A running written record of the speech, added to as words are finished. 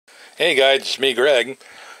Hey guys, it's me, Greg.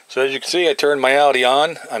 So as you can see, I turned my Audi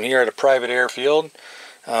on. I'm here at a private airfield,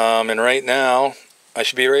 and right now I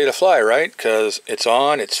should be ready to fly, right? Because it's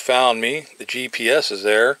on, it's found me, the GPS is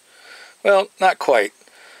there. Well, not quite.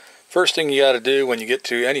 First thing you got to do when you get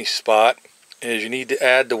to any spot is you need to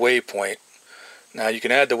add the waypoint. Now you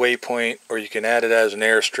can add the waypoint or you can add it as an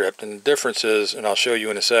airstrip, and the difference is, and I'll show you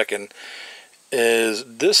in a second, is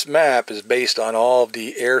this map is based on all of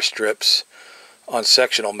the airstrips on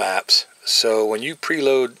sectional maps. So when you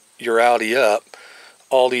preload your Audi up,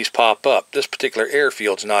 all these pop up. This particular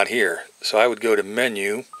airfield's not here. So I would go to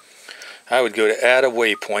menu, I would go to add a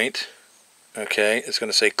waypoint. Okay, it's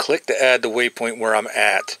going to say click to add the waypoint where I'm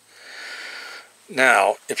at.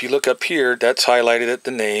 Now if you look up here, that's highlighted at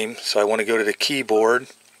the name, so I want to go to the keyboard.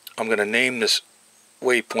 I'm going to name this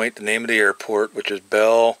waypoint the name of the airport, which is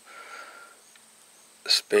Bell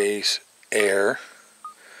Space Air.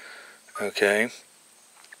 Okay,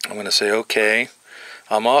 I'm going to say OK.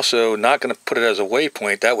 I'm also not going to put it as a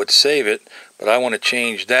waypoint, that would save it, but I want to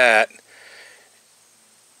change that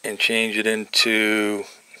and change it into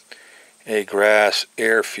a grass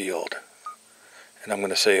airfield, and I'm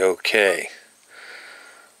going to say OK.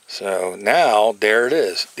 So now there it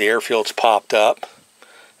is, the airfield's popped up.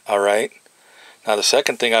 Alright, now the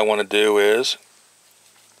second thing I want to do is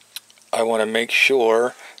I want to make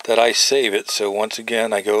sure that I save it. So once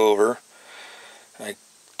again I go over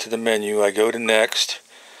to the menu, I go to next,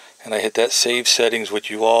 and I hit that save settings, which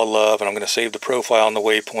you all love, and I'm going to save the profile and the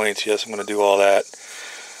waypoints. Yes, I'm going to do all that.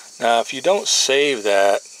 Now if you don't save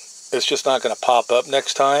that, it's just not going to pop up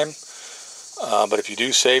next time, but if you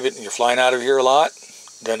do save it and you're flying out of here a lot,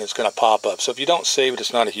 then it's going to pop up. So if you don't save it,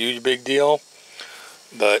 it's not a huge big deal,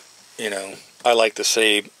 but you know, I like to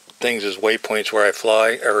save things as waypoints where I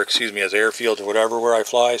fly, or excuse me, as airfields or whatever where I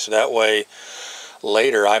fly, so that way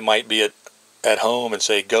later I might be at home and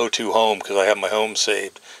say go to home because I have my home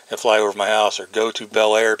saved and fly over my house, or go to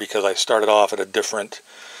Bel Air because I started off at a different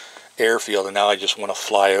airfield and now I just want to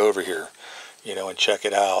fly over here, you know, and check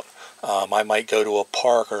it out. I might go to a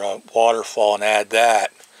park or a waterfall and add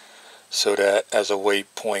that so that as a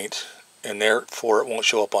waypoint, and therefore it won't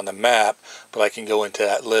show up on the map, but I can go into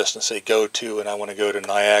that list and say go to, and I want to go to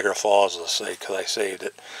Niagara Falls, let's say, because I saved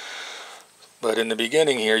it. But in the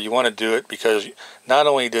beginning here, you want to do it because not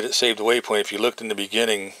only did it save the waypoint, if you looked in the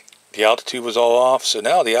beginning, the altitude was all off, so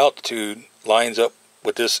now the altitude lines up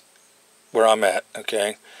with this where I'm at.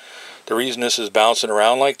 Okay, the reason this is bouncing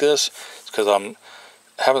around like this is because I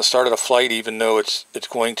haven't started a flight, even though it's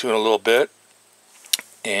going to in a little bit.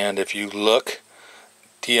 And if you look,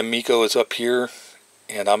 D'Amico is up here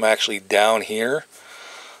and I'm actually down here.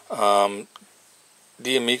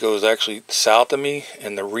 D'Amico is actually south of me,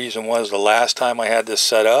 and the reason was the last time I had this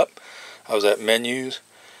set up, I was at menus,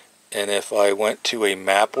 and if I went to a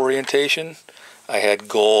map orientation, I had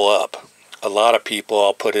goal up. A lot of people,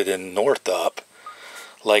 I'll put it in north up,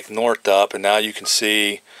 like north up, and now you can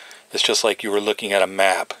see it's just like you were looking at a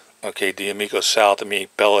map. Okay, D'Amico's south of me,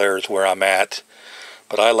 Bel Air is where I'm at,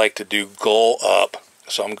 but I like to do goal up.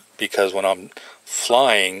 So because when I'm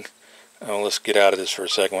flying, let's get out of this for a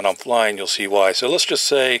second. When I'm flying, you'll see why. So let's just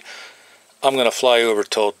say I'm going to fly over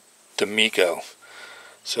to D'Amico.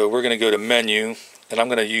 So we're going to go to menu, and I'm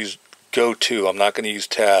going to use go to. I'm not going to use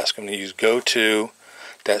task. I'm going to use go to.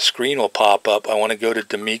 That screen will pop up. I want to go to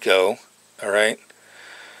D'Amico. All right.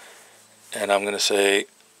 And I'm going to say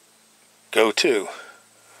go to.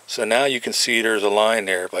 So now you can see there's a line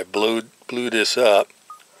there. If I blew this up,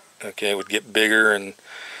 okay, it would get bigger and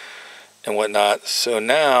whatnot. So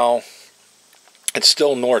now it's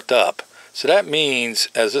still north up. So that means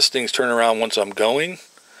as this thing's turning around once I'm going,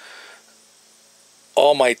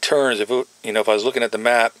 all my turns, if I was looking at the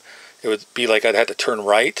map, it would be like I'd have to turn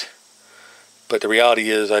right, but the reality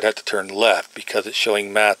is I'd have to turn left because it's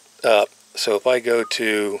showing map up. So if I go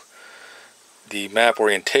to the map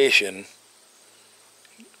orientation,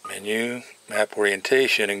 menu, map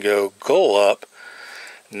orientation, and go goal up,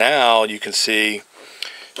 now you can see,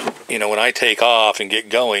 when I take off and get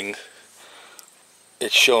going,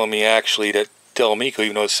 it's showing me actually that D'Amico,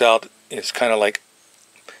 even though it's south, it's kind of like,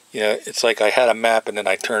 it's like I had a map and then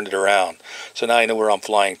I turned it around. So now I know where I'm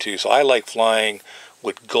flying to. So I like flying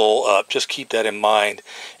with goal up. Just keep that in mind.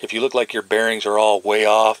 If you look like your bearings are all way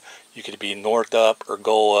off, you could be north up or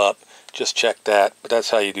goal up. Just check that. But that's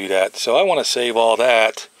how you do that. So I want to save all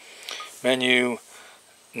that. Menu,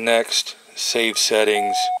 next, save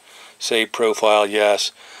settings, save profile,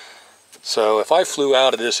 yes. So if I flew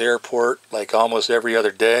out of this airport like almost every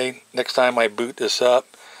other day, next time I boot this up,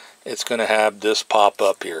 it's going to have this pop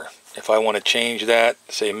up here. If I want to change that,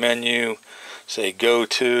 say menu, say go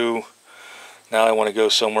to, Now I want to go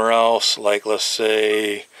somewhere else, like let's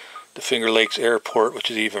say the Finger Lakes Airport, which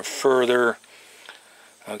is even further.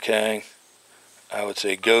 Okay, I would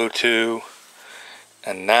say go to,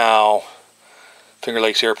 and now Finger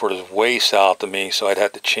Lakes Airport is way south of me, so I'd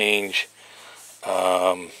have to change,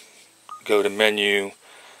 go to menu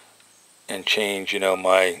and change,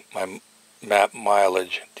 my map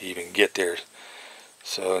mileage to even get there.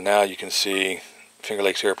 So now you can see Finger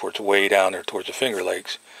Lakes Airport's way down there towards the Finger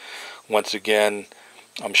Lakes. Once again,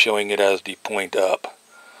 I'm showing it as the point up.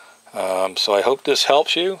 So I hope this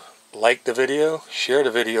helps you. Like the video, share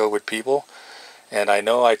the video with people. And I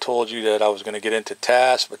know I told you that I was going to get into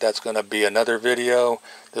tasks, but that's going to be another video.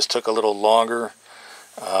 This took a little longer.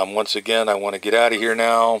 Once again, I want to get out of here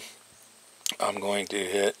now. I'm going to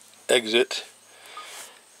hit exit.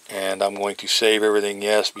 And I'm going to save everything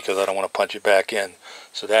yes, because I don't want to punch it back in.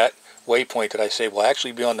 So that waypoint that I saved will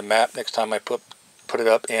actually be on the map next time I put it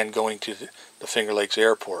up and going to the Finger Lakes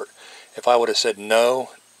Airport. If I would have said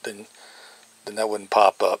no, then that wouldn't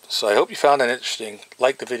pop up. So I hope you found that interesting.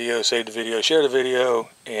 Like the video, save the video, share the video,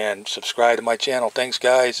 and subscribe to my channel. Thanks,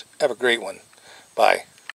 guys. Have a great one. Bye.